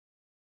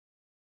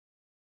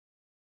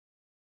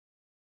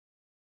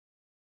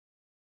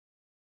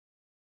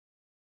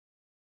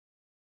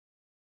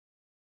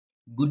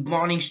Good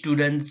morning,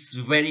 students.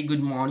 Very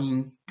good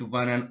morning to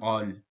one and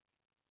all.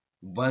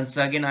 Once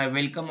again, I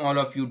welcome all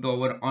of you to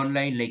our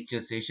online lecture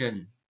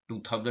session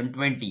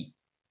 2020.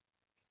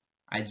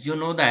 As you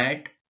know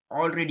that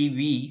already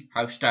we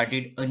have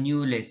started a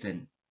new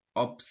lesson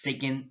of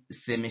second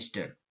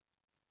semester.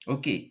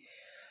 Okay,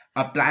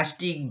 a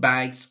plastic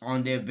bags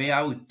on their way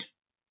out,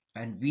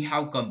 and we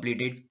have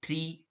completed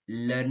three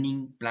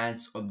learning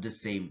plans of the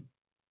same.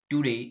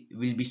 Today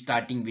we'll be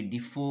starting with the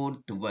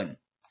fourth one.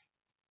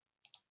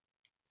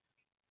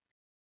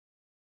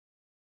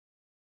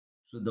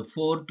 So the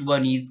fourth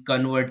one is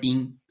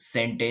converting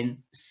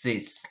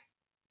sentences.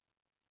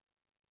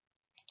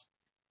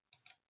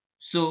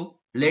 So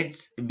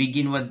let's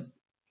begin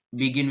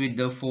with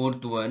the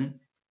fourth one.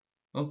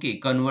 Okay,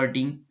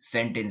 converting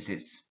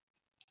sentences.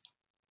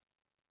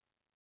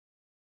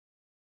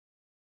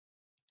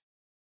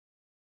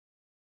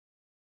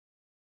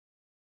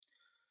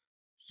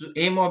 So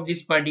aim of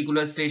this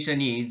particular session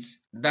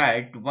is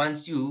that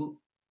once you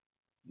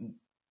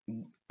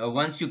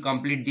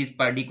complete this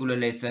particular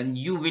lesson,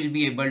 you will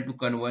be able to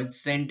convert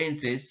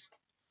sentences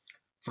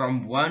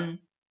from one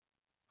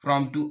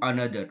from to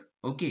another.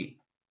 Okay,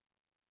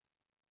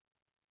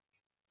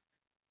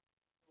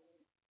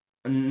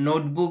 a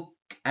notebook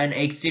and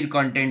Excel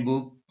content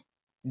book.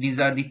 These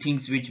are the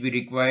things which we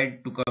require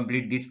to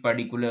complete this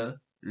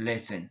particular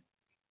lesson.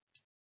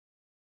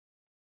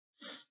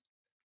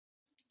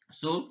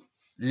 So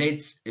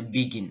let's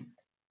begin.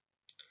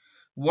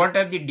 What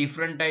are the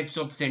different types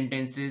of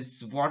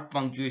sentences? What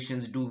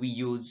punctuations do we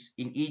use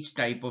in each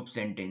type of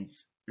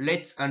sentence?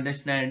 Let's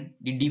understand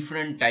the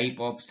different type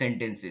of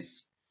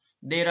sentences.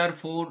 There are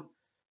four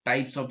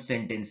types of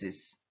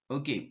sentences.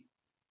 Okay.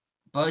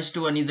 First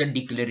one is a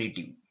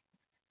declarative.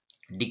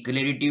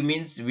 Declarative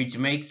means which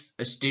makes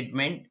a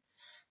statement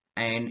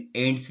and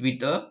ends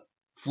with a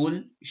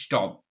full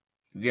stop.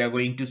 We are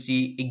going to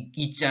see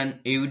each and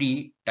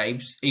every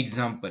types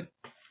example.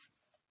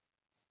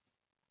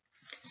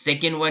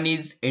 Second one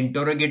is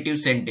interrogative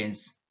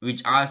sentence,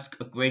 which asks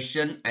a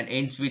question and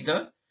ends with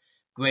a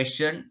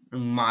question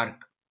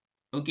mark.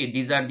 Okay,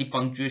 these are the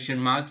punctuation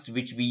marks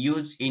which we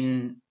use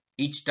in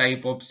each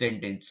type of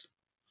sentence.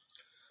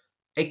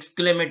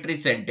 Exclamatory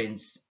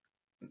sentence,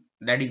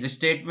 that is a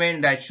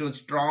statement that shows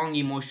strong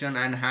emotion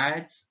and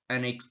has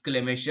an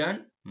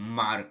exclamation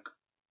mark.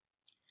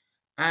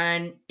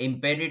 And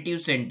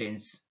imperative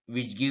sentence,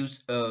 which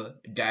gives a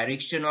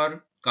direction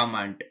or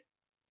command,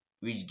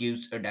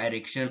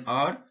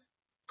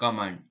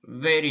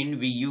 wherein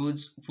we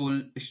use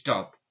full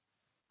stop.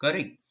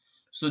 Correct.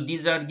 So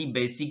these are the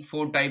basic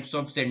four types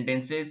of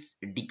sentences: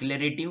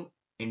 declarative,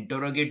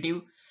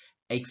 interrogative,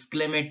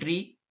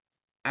 exclamatory,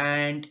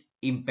 and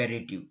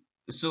imperative.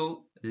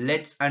 So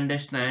let's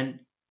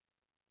understand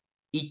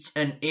each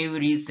and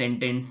every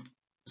sentence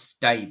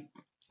type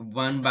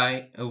one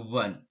by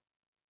one.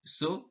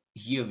 So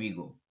here we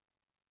go.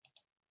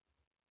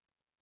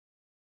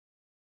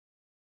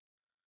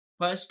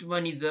 First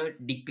one is a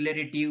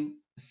declarative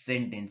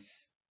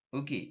sentence.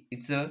 Okay,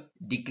 it's a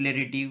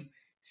declarative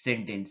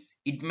sentence.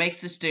 It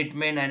makes a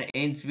statement and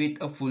ends with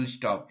a full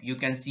stop. You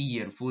can see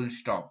here full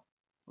stop.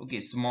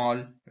 Okay,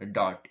 small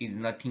dot is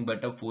nothing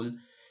but a full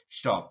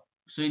stop.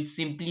 So it's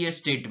simply a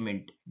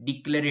statement.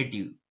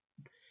 Declarative.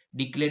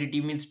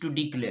 Declarative means to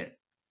declare.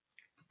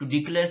 To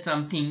declare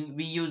something,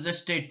 we use a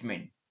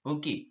statement.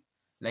 Okay,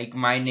 like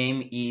my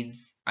name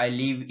is, I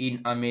live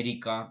in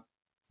America,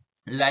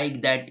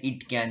 like that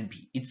it can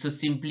be. It's a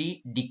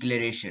simply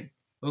declaration.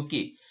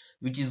 Okay,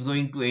 which is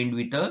going to end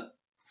with a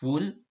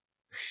full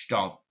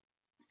stop.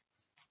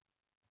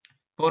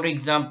 For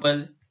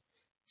example,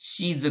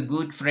 she is a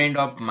good friend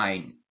of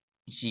mine.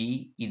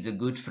 She is a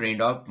good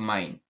friend of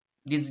mine.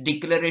 This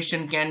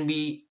declaration can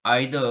be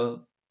either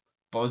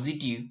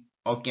positive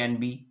or can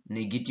be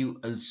negative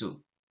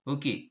also.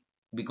 Okay,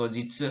 because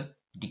it's a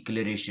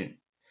declaration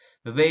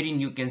wherein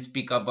you can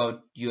speak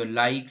about your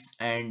likes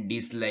and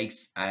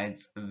dislikes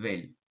as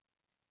well.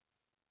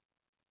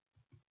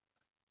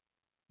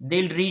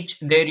 They'll reach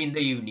there in the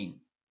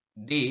evening.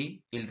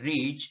 They will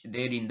reach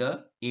there in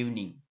the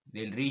evening.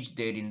 They'll reach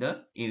there in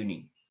the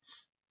evening.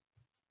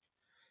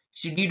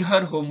 She did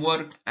her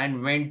homework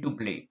and went to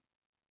play.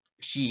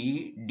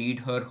 She did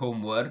her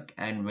homework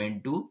and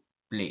went to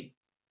play.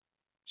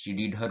 She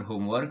did her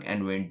homework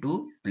and went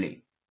to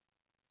play.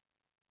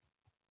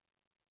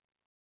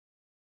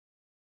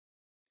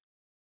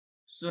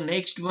 So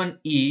next one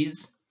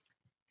is,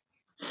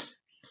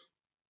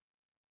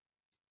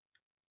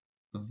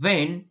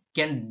 when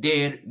can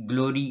their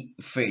glory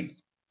fade?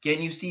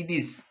 Can you see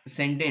this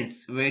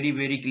sentence very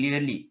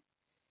clearly?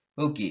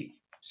 Okay.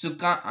 So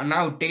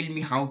now tell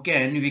me, how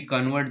can we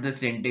convert the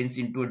sentence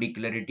into a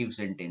declarative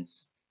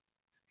sentence?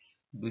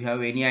 Do you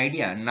have any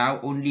idea?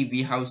 Now only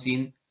we have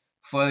seen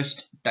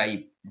first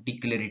type,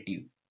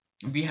 declarative.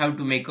 We have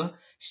to make a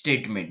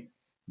statement.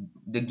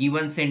 The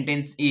given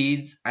sentence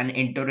is an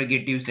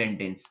interrogative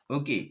sentence.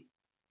 Okay.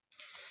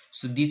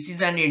 So this is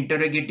an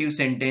interrogative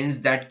sentence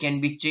that can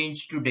be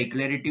changed to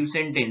declarative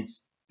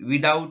sentence.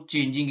 without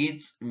changing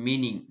its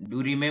meaning.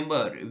 Do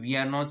remember, we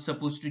are not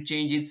supposed to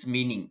change its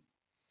meaning.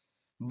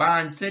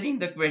 By answering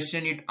the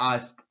question it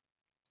asks,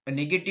 a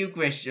negative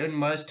question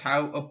must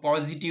have a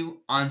positive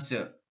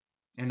answer,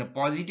 and a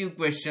positive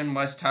question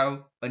must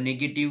have a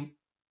negative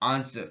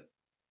answer.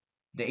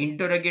 The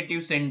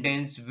interrogative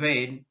sentence,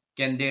 when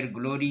can their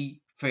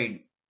glory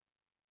fade?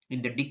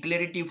 In the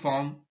declarative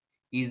form,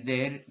 is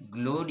their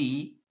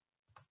glory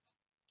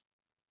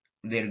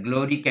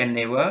can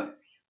never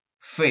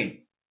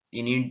fade.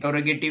 In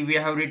interrogative, we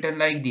have written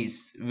like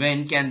this,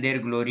 when can their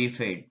glory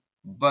fade?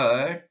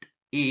 But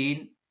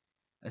in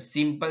a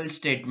simple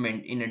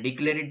statement, in a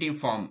declarative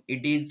form,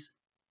 it is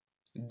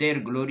their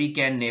glory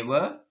can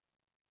never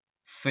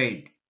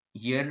fade.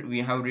 Here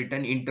we have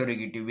written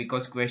interrogative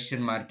because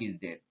question mark is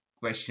there.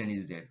 Question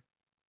is there.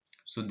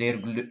 So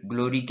their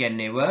glory can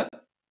never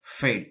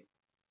fade.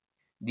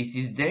 This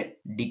is the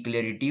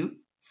declarative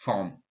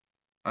form.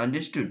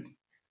 Understood?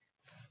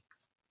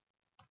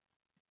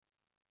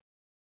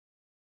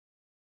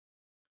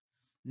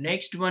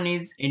 Next one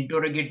is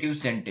interrogative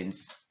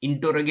sentence.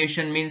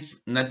 Interrogation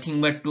means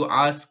nothing but to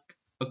ask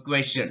a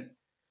question.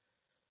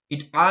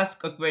 It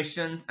asks a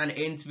questions and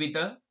ends with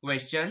a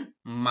question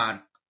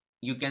mark.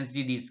 You can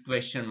see this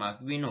question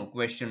mark. We know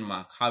question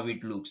mark, how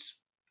it looks.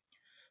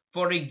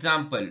 For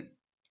example,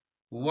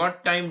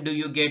 what time do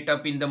you get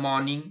up in the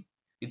morning?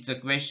 It's a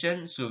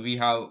question, so we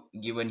have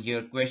given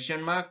here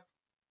question mark.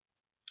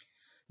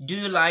 Do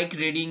you like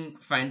reading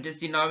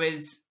fantasy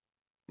novels?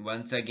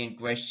 Once again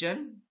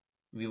question.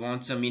 We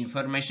want some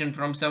information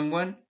from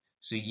someone,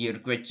 so here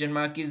question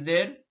mark is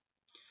there.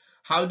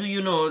 How do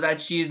you know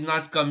that she is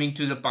not coming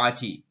to the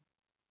party?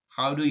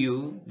 How do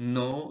you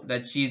know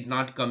that she is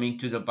not coming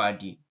to the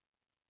party?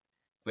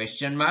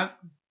 Question mark.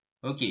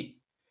 Okay,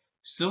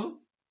 so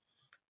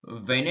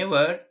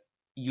whenever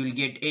you'll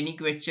get any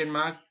question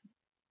mark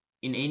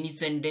in any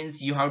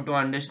sentence, you have to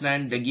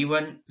understand the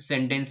given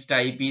sentence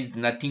type is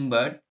nothing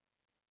but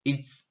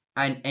it's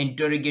an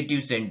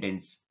interrogative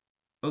sentence.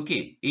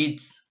 Okay,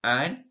 it's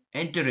an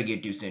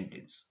interrogative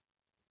sentence.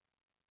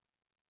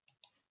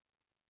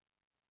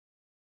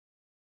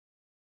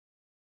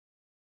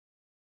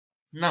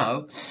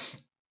 Now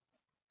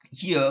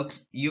here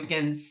you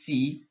can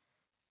see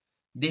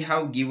they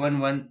have given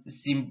one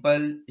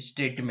simple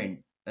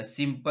statement. A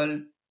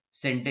simple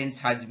sentence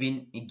has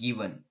been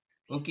given.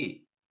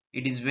 Okay,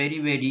 it is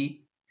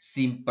very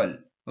simple.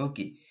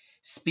 Okay,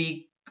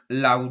 speak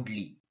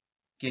loudly.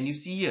 Can you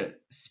see here?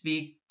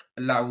 Speak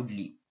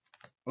loudly.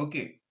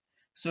 Okay,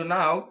 so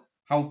now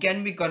how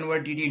can we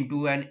convert it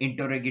into an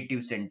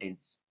interrogative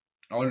sentence?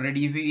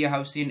 Already we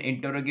have seen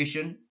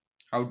interrogation,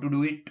 how to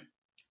do it.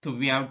 So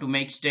we have to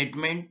make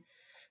statement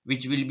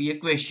which will be a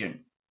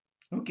question.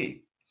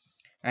 Okay,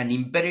 an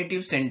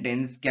imperative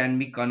sentence can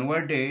be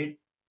converted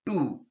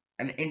to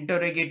an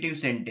interrogative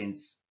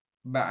sentence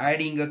by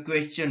adding a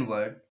question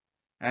word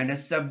and a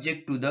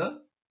subject to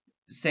the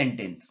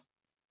sentence.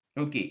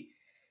 Okay,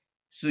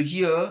 so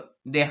here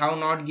they have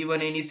not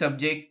given any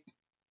subject,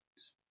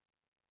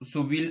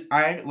 so we'll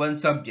add one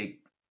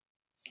subject.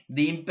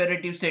 The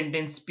imperative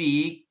sentence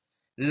speak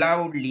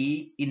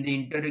loudly in the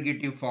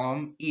interrogative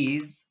form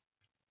is,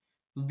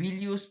 will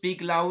you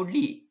speak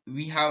loudly?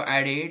 We have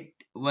added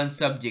one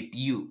subject,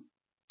 you.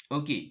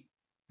 Okay,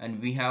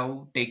 and we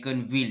have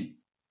taken will.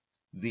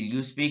 Will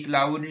you speak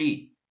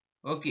loudly?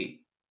 Okay,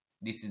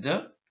 this is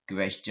the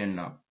question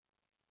now.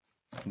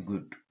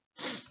 Good.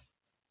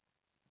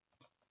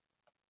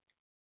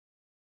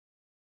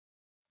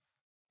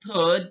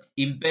 Third,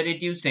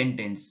 imperative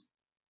sentence.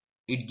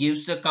 It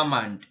gives a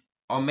command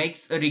or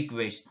makes a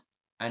request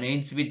and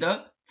ends with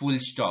a full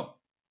stop.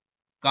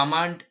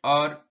 Command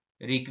or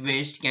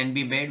request can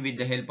be made with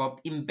the help of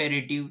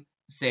imperative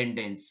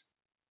sentence.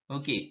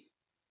 Okay,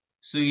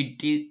 so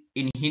it is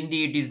in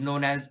Hindi it is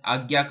known as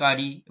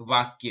Agyakari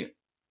Vakya.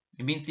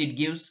 It means it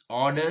gives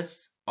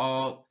orders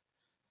or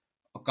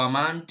a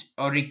command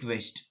or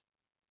request.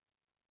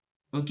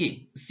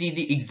 Okay, see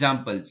the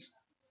examples.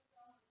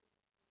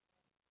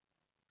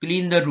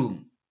 Clean the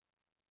room.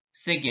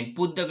 Second,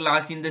 put the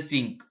glass in the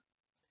sink.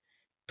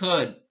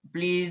 Third,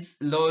 please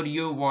lower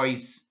your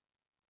voice.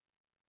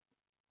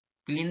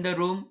 Clean the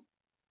room,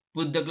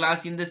 put the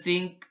glass in the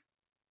sink,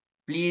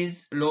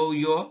 please lower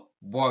your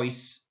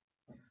voice.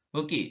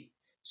 Okay,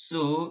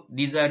 so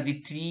these are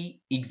the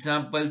three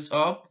examples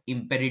of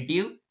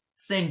imperative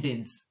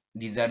sentence.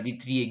 These are the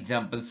three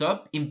examples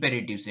of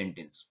imperative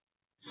sentence.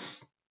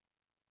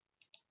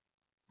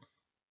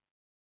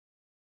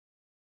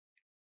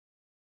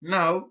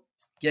 Now,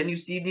 can you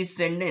see this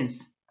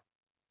sentence?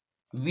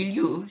 Will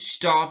you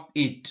stop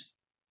it?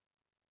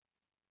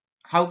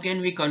 How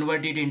can we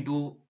convert it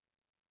into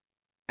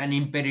an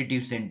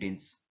imperative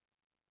sentence?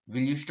 Will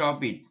you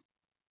stop it?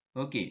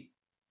 Okay.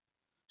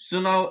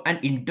 So now an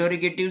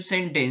interrogative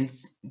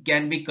sentence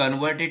can be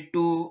converted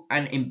to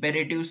an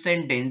imperative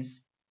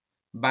sentence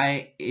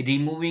by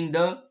removing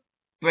the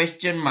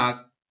question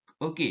mark,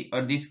 okay,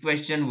 or this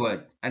question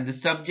word and the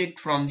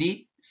subject from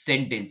the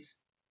sentence.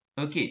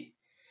 Okay.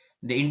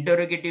 The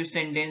interrogative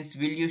sentence,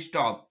 will you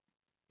stop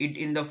it,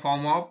 in the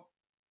form of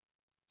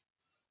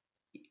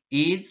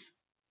is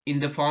in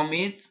the form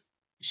is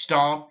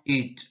stop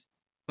it.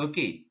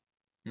 Okay,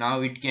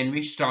 now it can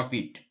be stop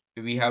it.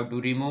 We have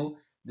to remove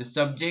the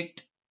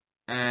subject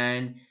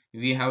and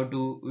we have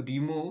to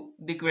remove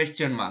the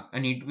question mark,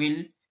 and it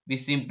will be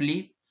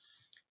simply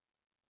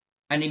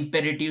an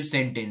imperative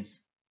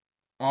sentence.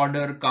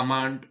 Order,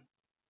 command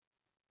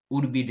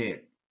would be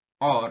there,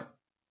 or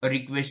a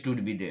request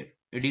would be there.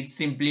 It is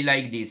simply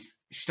like this: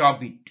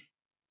 stop it.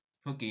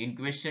 Okay, in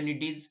question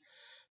it is,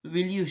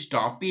 will you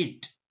stop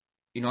it?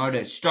 In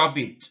order, stop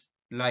it,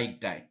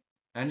 like that.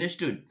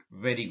 Understood?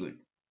 Very good.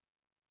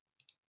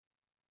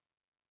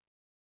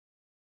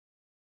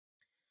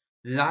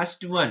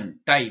 Last one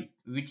type,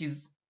 which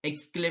is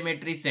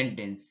exclamatory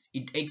sentence.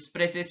 It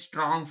expresses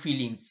strong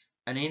feelings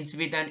and ends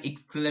with an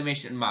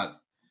exclamation mark.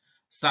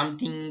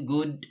 Something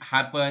good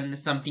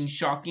happens, something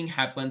shocking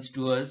happens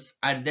to us.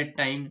 At that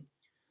time,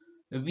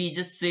 we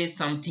just say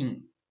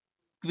something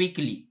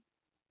quickly,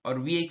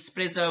 or we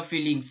express our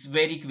feelings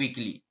very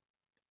quickly.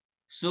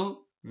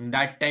 So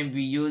that time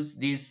we use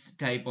this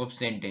type of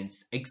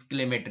sentence,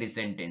 exclamatory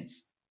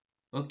sentence.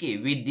 Okay,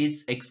 with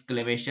this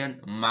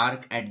exclamation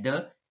mark at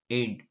the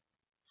end.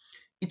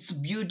 It's a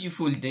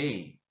beautiful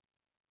day.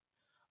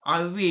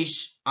 I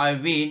wish I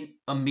win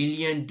 $1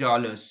 million.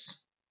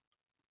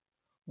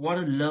 What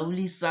a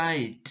lovely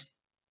sight.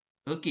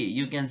 Okay,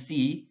 you can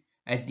see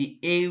at the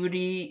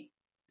every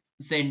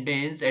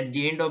sentence, at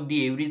the end of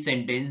the every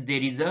sentence,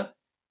 there is a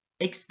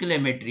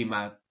exclamatory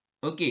mark.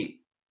 Okay,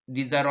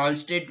 these are all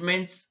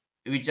statements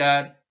which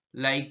are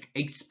like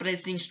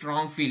expressing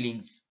strong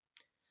feelings.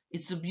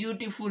 It's a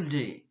beautiful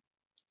day.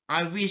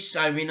 I wish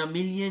I win $1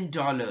 million.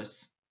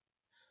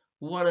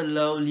 What a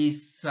lovely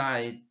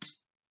sight.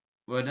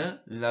 What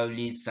a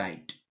lovely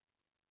sight.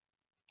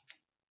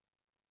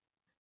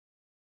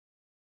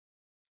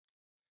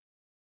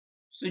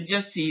 So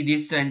just see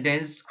this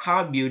sentence.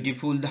 How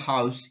beautiful the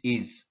house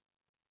is.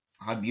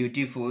 How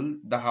beautiful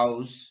the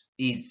house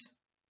is.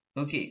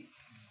 Okay.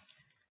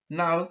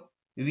 Now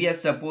we are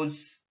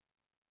supposed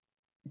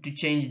to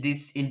change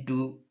this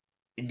into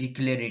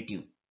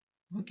declarative.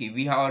 Okay.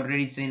 We have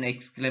already seen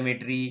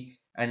exclamatory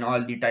and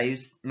all the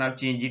types. Now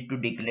change it to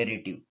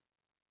declarative.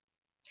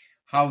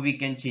 How we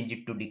can change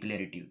it to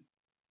declarative?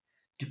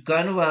 To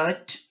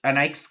convert an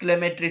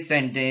exclamatory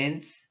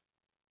sentence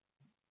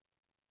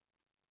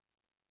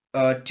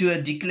to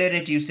a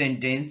declarative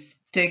sentence,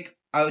 take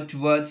out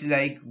words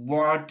like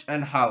what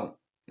and how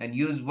and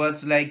use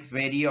words like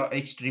very or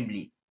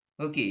extremely.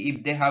 Okay,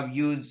 if they have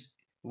used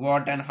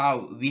what and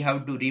how, we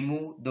have to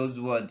remove those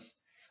words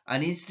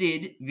and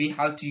instead we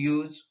have to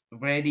use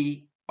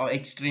very or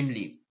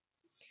extremely.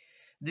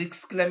 The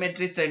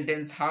exclamatory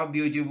sentence, how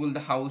beautiful the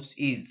house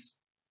is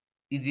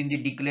in the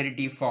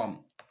declarative form.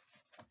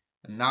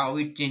 Now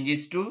it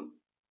changes to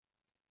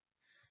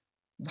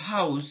the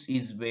house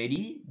is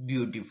very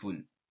beautiful.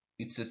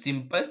 It's a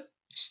simple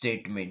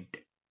statement.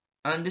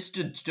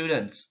 Understood,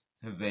 students?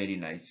 Very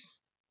nice.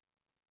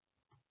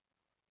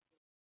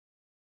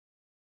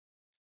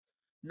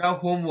 Now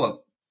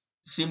homework.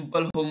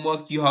 Simple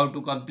homework you have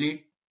to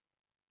complete.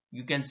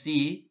 You can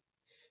see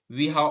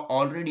we have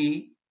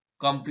already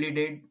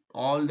completed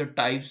all the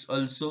types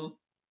also.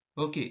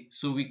 Okay,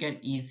 so we can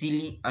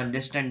easily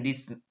understand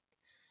this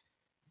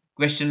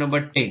question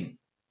number 10.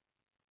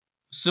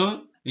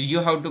 So you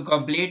have to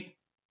complete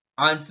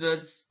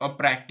answers or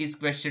practice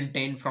question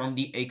 10 from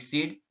the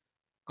Exceed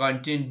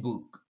content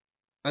book.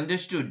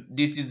 Understood?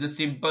 This is the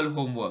simple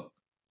homework.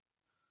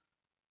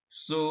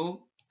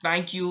 So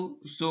thank you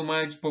so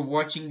much for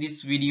watching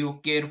this video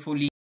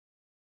carefully.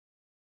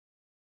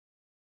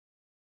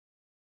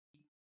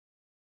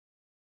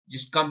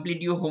 Just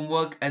complete your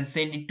homework and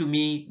send it to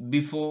me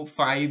before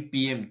 5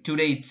 p.m.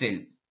 today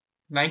itself.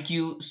 Thank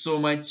you so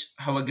much.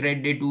 Have a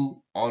great day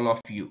to all of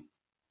you.